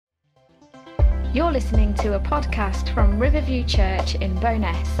You're listening to a podcast from Riverview Church in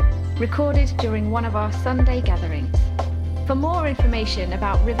Bowness, recorded during one of our Sunday gatherings. For more information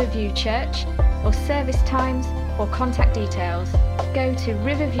about Riverview Church, or service times, or contact details, go to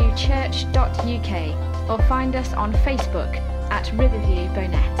riverviewchurch.uk or find us on Facebook at Riverview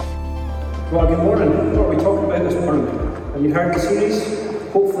Bowness. Well, good morning. What are we talking about this morning? Have you heard the series?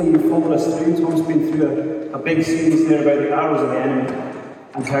 Hopefully you've followed us through. Tom's been through a big series there about the arrows of the enemy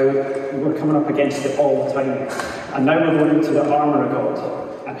and how we're coming up against it all the time. And now we're going into the armour of God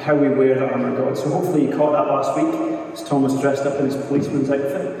and how we wear the armour of God. So hopefully you caught that last week as Tom was dressed up in his policeman's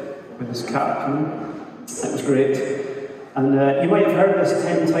outfit with his cap. That was great. And you might have heard this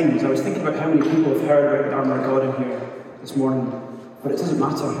 10 times. I was thinking about how many people have heard about the armour of God in here this morning. But it doesn't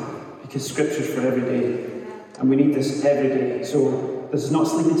matter, because Scripture's for every day. And we need this every day. So this is not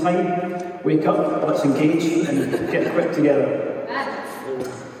sleeping time. Wake up, let's engage and get equipped together.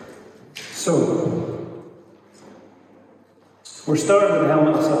 So, we're starting with the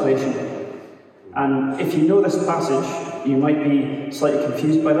helmet of salvation. And if you know this passage, you might be slightly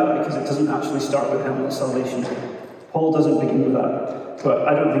confused by that because it doesn't actually start with the helmet of salvation. Paul doesn't begin with that, but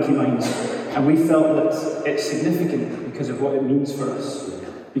I don't think he minds. And we felt that it's significant because of what it means for us,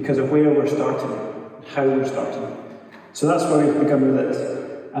 because of where we're starting, how we're starting. So that's why we've begun with it.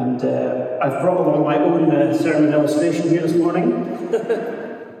 And I've brought along my own sermon illustration here this morning.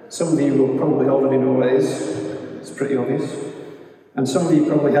 Some of you will probably already know what it is. It's pretty obvious. And some of you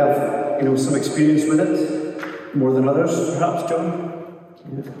probably have, some experience with it, more than others, perhaps, John?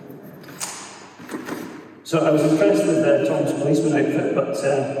 Yeah. So I was impressed with Tom's policeman outfit, but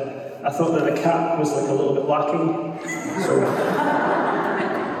I thought that the cap was a little bit lacking. So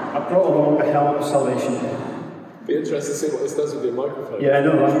I brought along a helmet of salvation. Be interested to see what this does with your microphone. Yeah, I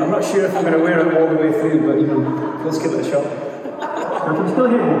know. I'm not sure if I'm going to wear it all the way through, but let's give it a shot. I can still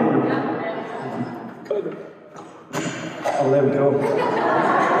hear you. Kind of. Oh, there we go.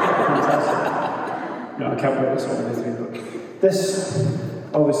 Fantastic. No, I can't wear this all the way through, but this,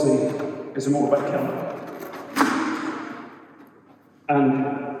 obviously, is a motorbike helmet. And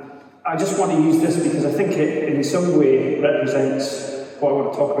I just want to use this because I think it, in some way, represents what I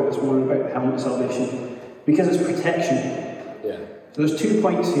want to talk about this morning about the helmet of salvation. Because it's protection. Yeah. So there's 2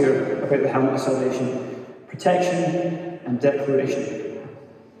 points here about the helmet of salvation. Protection and declaration.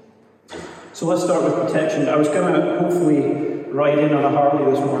 So let's start with protection. I was going to hopefully ride in on a Harley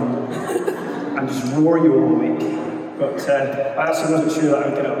this morning and just roar you all week. But I actually wasn't sure that I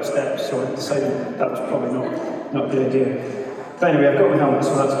would get up the steps, so I decided that was probably not a good idea. But anyway, I've got my helmet,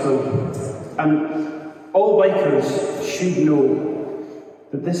 so that's cool. And all bikers should know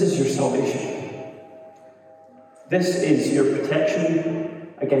that this is your salvation. This is your protection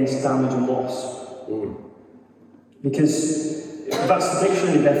against damage and loss. Because that's the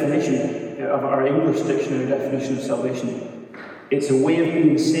dictionary definition of our English dictionary definition of salvation. It's a way of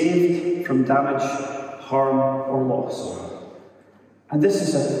being saved from damage, harm, or loss. And this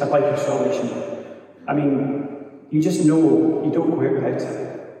is a biker's salvation. I mean, you just know you don't go out without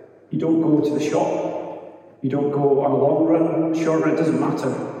it. You don't go to the shop. You don't go on a long run, short run, it doesn't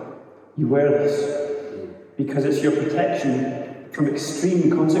matter. You wear this. Because it's your protection from extreme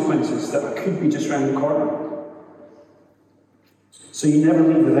consequences that could be just around the corner. So you never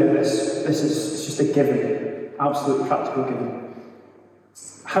leave without this. This is just a given, absolute practical given.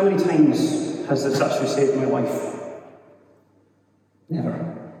 How many times has this actually saved my life?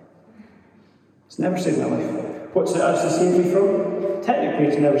 Never. It's never saved my life. What's it actually saved me from? Technically,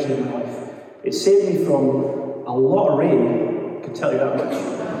 it's never saved my life. It saved me from a lot of rain, I can tell you that much.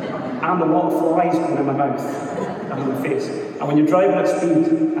 And a lot of flies going in my mouth and in my face. And when you're driving at speed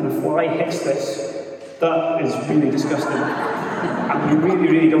and a fly hits this, that is really disgusting. And you really,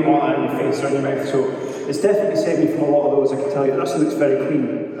 really don't want that in your face or in your mouth. So it's definitely saved me from a lot of those, I can tell you. It actually looks very clean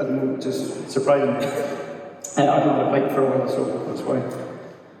at the moment, which is surprising. I've not had a bike for a while, so that's why.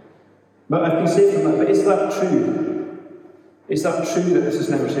 But I've been saved from that. But is that true? Is that true that this has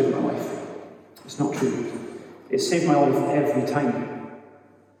never saved my life? It's not true. It's saved my life every time.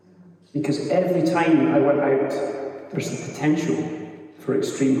 Because every time I went out, there's the potential for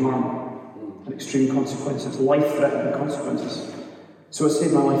extreme harm and extreme consequences, life-threatening consequences. So it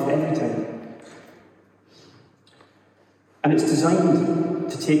saved my life every time. And it's designed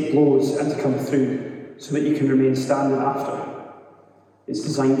to take blows and to come through so that you can remain standing after. It's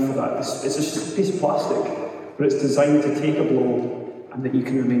designed for that. It's just a piece of plastic, but it's designed to take a blow and that you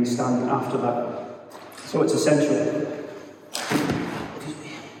can remain standing after that. So it's essential.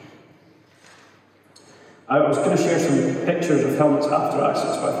 I was going to share some pictures of helmets after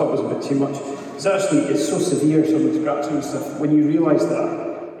accidents, but I thought it was a bit too much. Because actually, it's so severe, some of the scratching and stuff. When you realise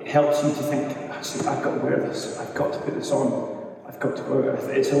that, it helps you to think, actually, I've got to wear this. I've got to put this on. I've got to go out.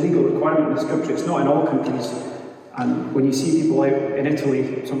 It's a legal requirement in this country. It's not in all countries. And when you see people out in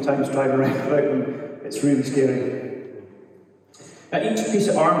Italy, sometimes driving around without them, it's really scary. Now, each piece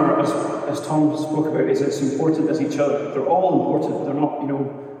of armour, as Tom spoke about, is as important as each other. They're all important. They're not,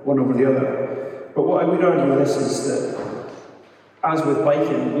 one over the other. But what I would argue with this is that, as with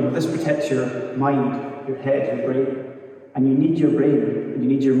biking, this protects your mind, your head, your brain. And you need your brain, and you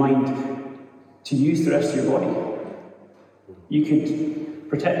need your mind to use the rest of your body. You could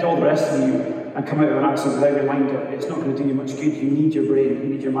protect all the rest of you and come out of an accident without your mind. It's not going to do you much good. You need your brain, you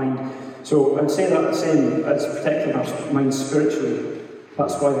need your mind. So I'd say that the same as protecting our minds spiritually.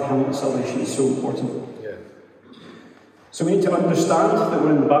 That's why the helmet of salvation is so important. Yeah. So we need to understand that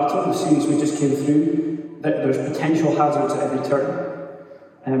we're in the battle, the series we just came through, that there's potential hazards at every turn.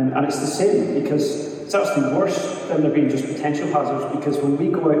 And it's the same, because it's actually worse than there being just potential hazards, because when we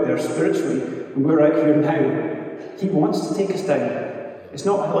go out there spiritually, and we're out here now, He wants to take us down. It's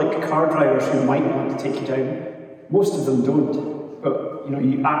not like car drivers who might want to take you down. Most of them don't, but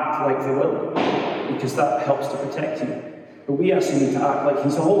you act like they will, because that helps to protect you. But we actually need to act like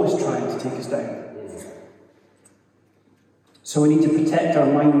He's always trying to take us down. So we need to protect our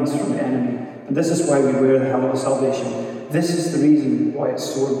minds from the enemy, and this is why we wear the helmet of salvation. This is the reason why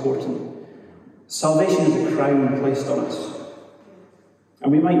it's so important. Salvation is a crown placed on us.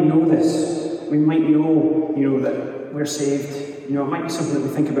 And we might know this. We might know, that we're saved. It might be something that we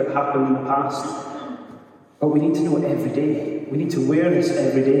think about happened in the past. But we need to know it every day. We need to wear this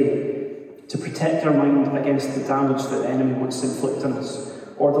every day to protect our mind against the damage that the enemy wants to inflict on us,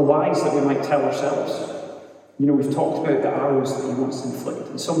 or the lies that we might tell ourselves. We've talked about the arrows that he wants to inflict.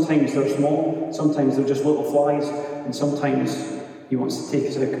 And sometimes they're small, sometimes they're just little flies, and sometimes he wants to take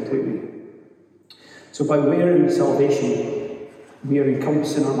us out completely. So by wearing salvation, we are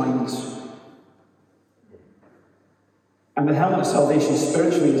encompassing our minds. And the helmet of salvation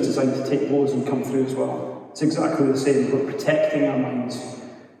spiritually is designed to take blows and come through as well. It's exactly the same. We're protecting our minds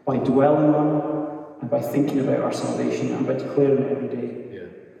by dwelling on and by thinking about our salvation and by declaring it every day.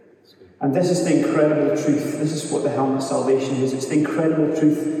 And this is the incredible truth. This is what the helmet of salvation is. It's the incredible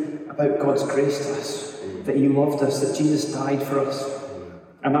truth about God's grace to us, that He loved us, that Jesus died for us.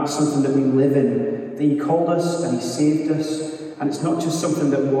 And that's something that we live in, that He called us and He saved us. And it's not just something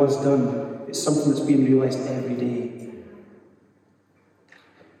that was done, it's something that's being realised every day.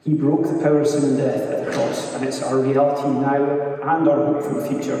 He broke the power of sin and death at the cross, and it's our reality now and our hope for the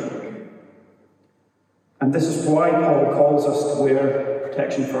future. And this is why Paul calls us to wear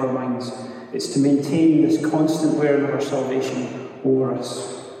protection for our minds. It's to maintain this constant wearing of our salvation over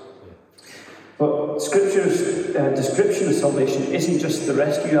us. But Scripture's description of salvation isn't just the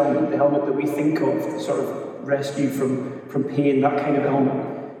rescue element, the element that we think of, the sort of rescue from pain, that kind of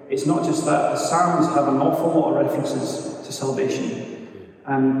element. It's not just that. The Psalms have an awful lot of references to salvation.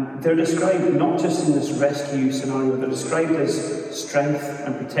 And they're described not just in this rescue scenario, they're described as strength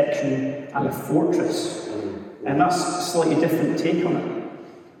and protection and a fortress. And that's a slightly different take on it.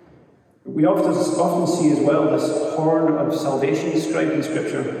 We often see as well this horn of salvation described in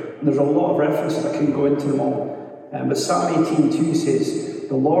Scripture, and there's a lot of references. I couldn't go into them all. But Psalm 18:2 says,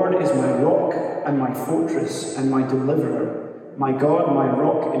 "The Lord is my rock and my fortress and my deliverer, my God, my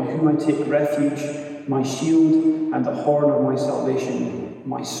rock, in whom I take refuge, my shield and the horn of my salvation,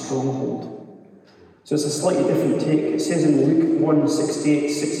 my stronghold." So it's a slightly different take. It says in Luke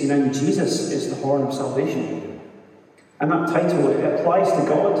 1:68-69, Jesus is the horn of salvation. And that title, it applies to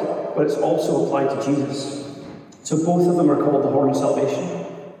God, but it's also applied to Jesus. So both of them are called the horn of salvation.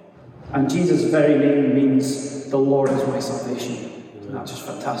 And Jesus' very name means, the Lord is my salvation. And that's just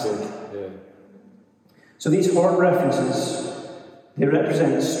fantastic. Yeah. So these horn references, they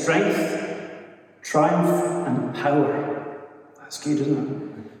represent strength, triumph, and power. That's good, isn't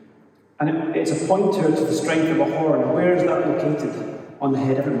it? And it's a pointer to the strength of a horn. Where is that located? On the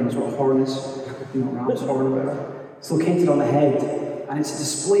head. Everyone knows what a horn is. Ram's horn or whatever. It's located on the head, and it's a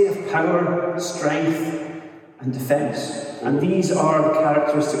display of power, strength, and defence. And these are the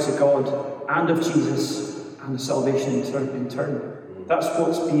characteristics of God and of Jesus and of salvation in turn. That's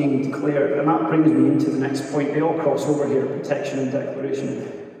what's being declared, and that brings me into the next point. They all cross over here, protection and declaration.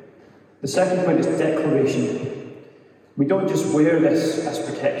 The second point is declaration. We don't just wear this as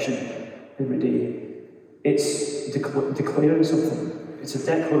protection every day. It's declaring something. It's a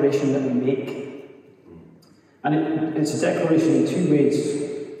declaration that we make. And it's a declaration in two ways.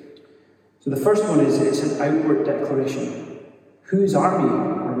 So the first one is it's an outward declaration. Whose army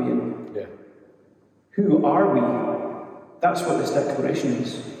are we in? Yeah. Who are we? That's what this declaration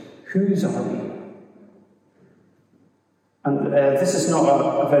is. Whose are we? And this is not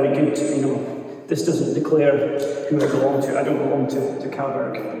a very good, This doesn't declare who I belong to. I don't belong to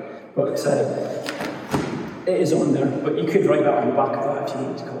Calberg, but it is on there. But you could write that on the back of that if you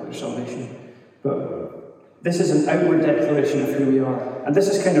wanted to call it your salvation. But this is an outward declaration of who we are. And this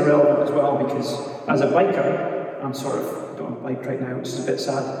is kind of relevant as well, because as a biker, I'm sort of on a bike right now, which is a bit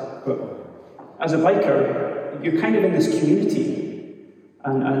sad, but as a biker, you're kind of in this community.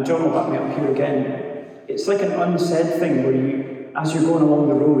 And John will back me up here again. It's like an unsaid thing where you, as you're going along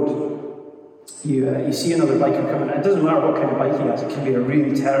the road, you see another biker coming. It doesn't matter what kind of bike he has. It can be a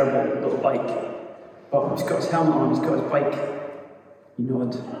really terrible little bike. But he's got his helmet on, he's got his bike. You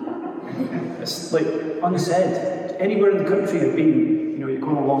nod. It's like unsaid. Anywhere in the country you've been, you're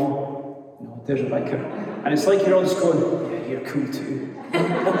going along, there's a biker. And it's like you're all just going, yeah, you're cool too.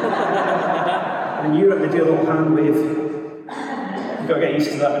 And in Europe they do a little hand wave. You've got to get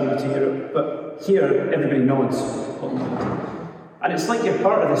used to that when you go to Europe. But here, everybody nods. And it's like you're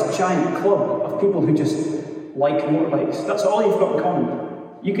part of this giant club of people who just like motorbikes. That's all you've got in common.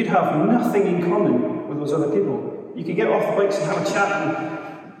 You could have nothing in common with those other people. You could get off the bikes and have a chat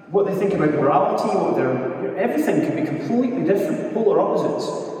and what they think about morality, everything could be completely different, polar opposites.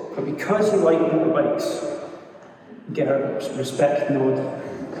 But because you like motorbikes, you get a respect nod.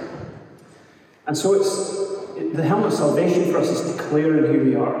 And so the helmet of salvation for us is declaring who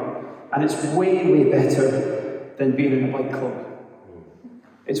we are. And it's way, way better than being in a bike club.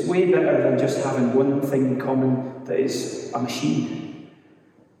 It's way better than just having one thing in common that is a machine.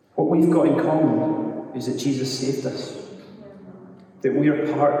 What we've got in common is that Jesus saved us. That we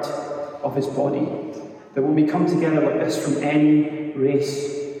are part of his body. That when we come together like this from any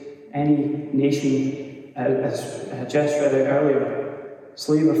race, any nation, as Jess read out earlier,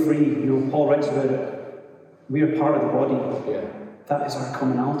 slave or free, Paul writes about it. We are part of the body. Yeah. That is our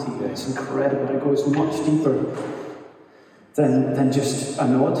commonality. It's incredible. It goes much deeper than just a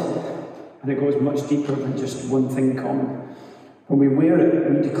nod. And it goes much deeper than just one thing in common. When we wear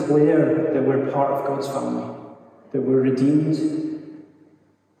it, we declare that we're part of God's family, that we're redeemed.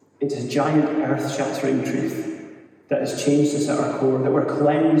 It's a giant earth-shattering truth that has changed us at our core, that we're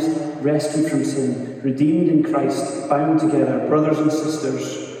cleansed, rescued from sin, redeemed in Christ, bound together, brothers and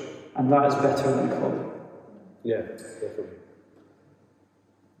sisters, and that is better than a club. Yeah, definitely.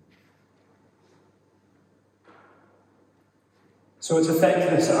 So it's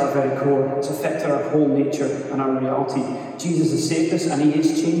affected us at our very core. It's affected our whole nature and our reality. Jesus has saved us and he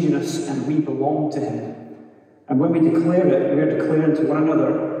is changing us and we belong to him. And when we declare it, we are declaring to one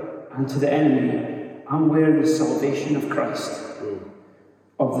another and to the enemy, I'm wearing the salvation of Christ,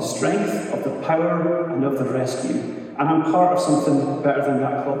 of the strength, of the power, and of the rescue. And I'm part of something better than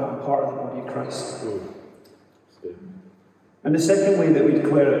that club. I'm part of the body of Christ. And the second way that we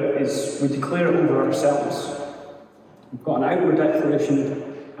declare it is we declare it over ourselves. We've got an outward declaration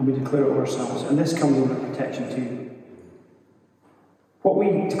and we declare it over ourselves. And this comes under protection too. What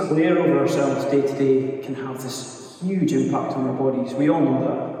we declare over ourselves day to day can have this huge impact on our bodies. We all know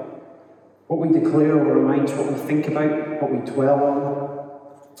that. What we declare over our minds, what we think about, what we dwell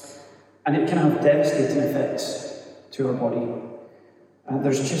on. And it can have devastating effects to our body.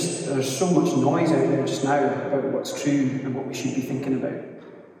 There's so much noise out there just now about what's true and what we should be thinking about.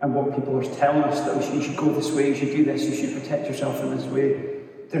 And what people are telling us that you should go this way, you should do this, you should protect yourself in this way.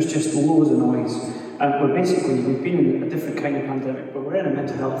 There's just loads of noise. And we've been in a different kind of pandemic, but we're in a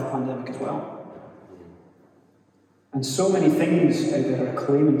mental health pandemic as well. And so many things out there are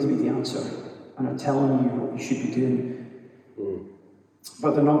claiming to be the answer and are telling you what you should be doing.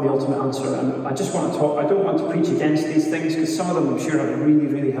 But they're not the ultimate answer. And I just want to talk, I don't want to preach against these things because some of them I'm sure are really,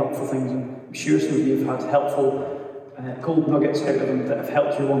 really helpful things. And I'm sure some of you have had helpful gold nuggets out of them that have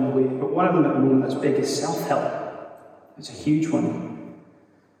helped you along the way. But one of them at the moment that's big is self-help. It's a huge one.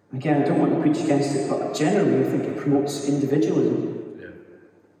 Again, I don't want to preach against it, but generally I think it promotes individualism. Yeah.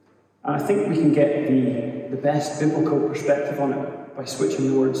 And I think we can get the best biblical perspective on it by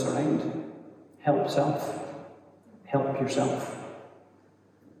switching the words around. Help self. Help yourself.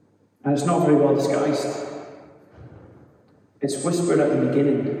 And it's not very well disguised. It's whispered at the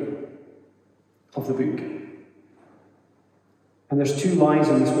beginning of the book. And there's two lies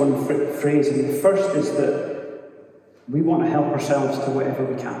in this one phrase. And the first is that we want to help ourselves to whatever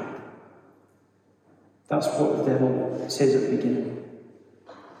we can. That's what the devil says at the beginning.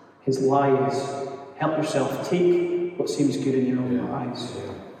 His lie is, help yourself, take what seems good in your own eyes.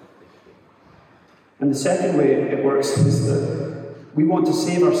 And the second way it works is that we want to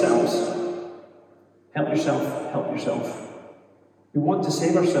save ourselves. Help yourself, help yourself. We want to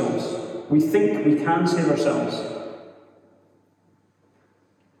save ourselves. We think we can save ourselves.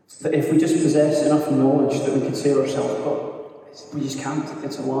 That if we just possess enough knowledge that we can save ourselves, but we just can't.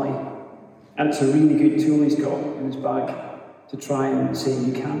 It's a lie. And it's a really good tool he's got in his bag to try and say,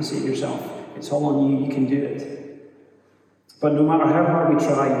 you can save yourself. It's all on you, you can do it. But no matter how hard we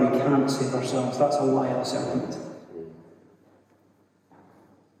try, we can't save ourselves. That's a lie of the serpent.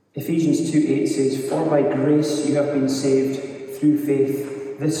 Ephesians 2:8 says, "For by grace you have been saved through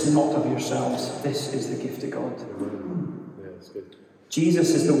faith, this not of yourselves, this is the gift of God." Yeah, that's good.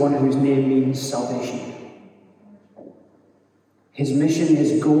 Jesus is the one whose name means salvation. His mission,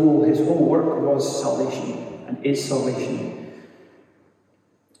 his goal, his whole work was salvation and is salvation.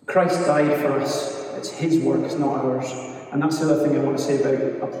 Christ died for us. It's his work, it's not ours. And that's the other thing I want to say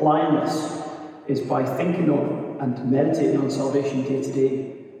about applying this, is by thinking on and meditating on salvation day to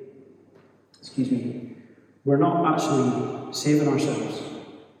day. We're not actually saving ourselves.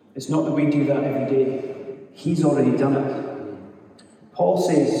 It's not that we do that every day. He's already done it. Paul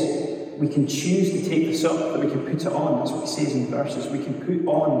says we can choose to take this up, that we can put it on. That's what he says in verses. We can put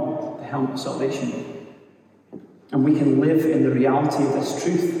on the helmet of salvation. And we can live in the reality of this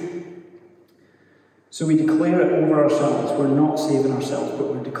truth. So we declare it over ourselves. We're not saving ourselves,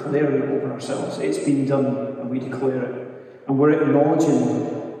 but we're declaring it over ourselves. It's been done, and we declare it. And we're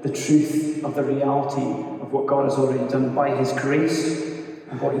acknowledging the truth of the reality of what God has already done by his grace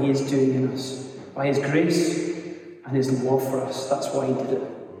and what he is doing in us. By his grace and his love for us. That's why he did it.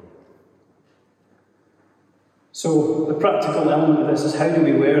 So the practical element of this is, how do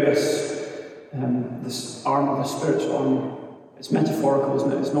we wear this armour, the spiritual armour? It's metaphorical,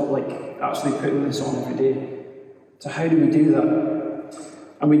 isn't it? It's not like actually putting this on every day. So how do we do that?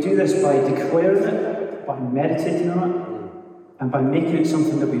 And we do this by declaring it, by meditating on it, and by making it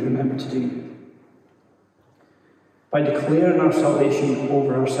something that we remember to do. By declaring our salvation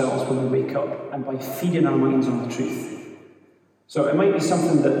over ourselves when we wake up, and by feeding our minds on the truth. So it might be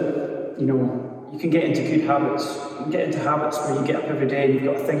something that, you can get into good habits. You can get into habits where you get up every day and you've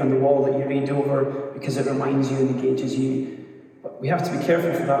got a thing on the wall that you read over because it reminds you and engages you. But we have to be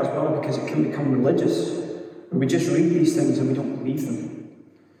careful for that as well, because it can become religious, where we just read these things and we don't believe them.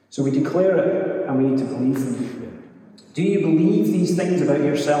 So we declare it and we need to believe them. Do you believe these things about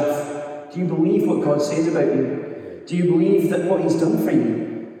yourself? Do you believe what God says about you? Do you believe that what he's done for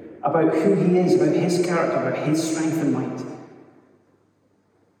you, about who he is, about his character, about his strength and might?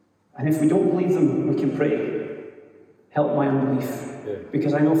 And if we don't believe them, we can pray, help my unbelief.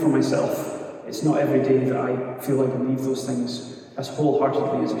 Because I know for myself, it's not every day that I feel I believe those things as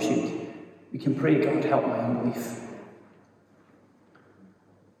wholeheartedly as I should. We can pray, God, help my unbelief.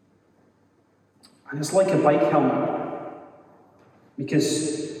 And it's like a bike helmet,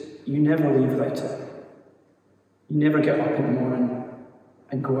 because you never leave without it. You never get up in the morning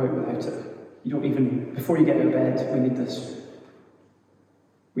and go out without it. You don't even, before you get out of bed, we need this.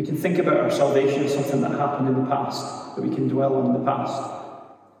 We can think about our salvation as something that happened in the past, that we can dwell on in the past.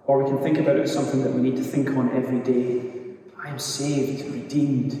 Or we can think about it as something that we need to think on every day. I am saved,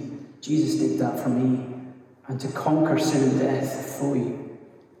 redeemed. Jesus did that for me. And to conquer sin and death fully.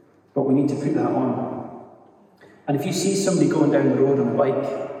 But we need to put that on. And if you see somebody going down the road on a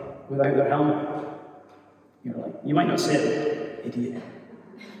bike without their helmet, you might not say it, idiot.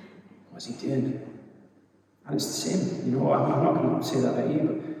 What's he doing? And it's the same. I'm not going to say that about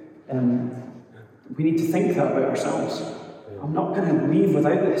you, but we need to think that about ourselves. I'm not going to leave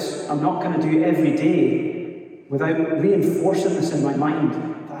without this. I'm not going to do it every day without reinforcing this in my mind,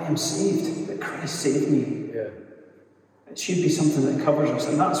 that I am saved, that Christ saved me. Yeah. It should be something that covers us.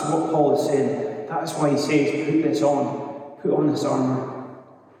 And that's what Paul is saying. That's why he says, put this on. Put on this armour.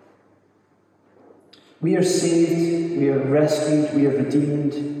 We are saved, we are rescued, we are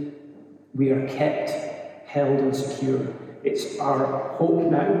redeemed, we are kept, held and secure. It's our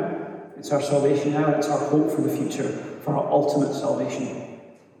hope now, it's our salvation now, and it's our hope for the future, for our ultimate salvation.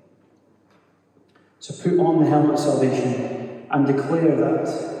 So put on the helmet of salvation and declare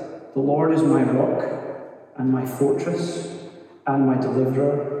that the Lord is my rock and my fortress and my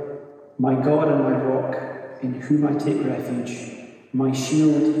deliverer, my God and my rock, in whom I take refuge, my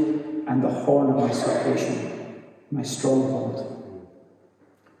shield and the horn of my salvation, my stronghold.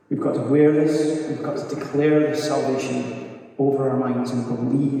 We've got to wear this, we've got to declare this salvation over our minds and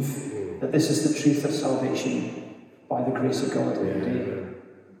believe that this is the truth of salvation by the grace of God every day.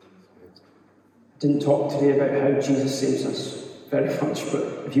 I didn't talk today about how Jesus saves us very much,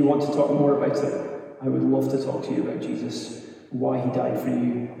 but if you want to talk more about it, I would love to talk to you about Jesus, why he died for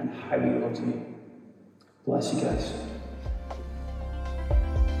you and how he loves you. Bless you guys.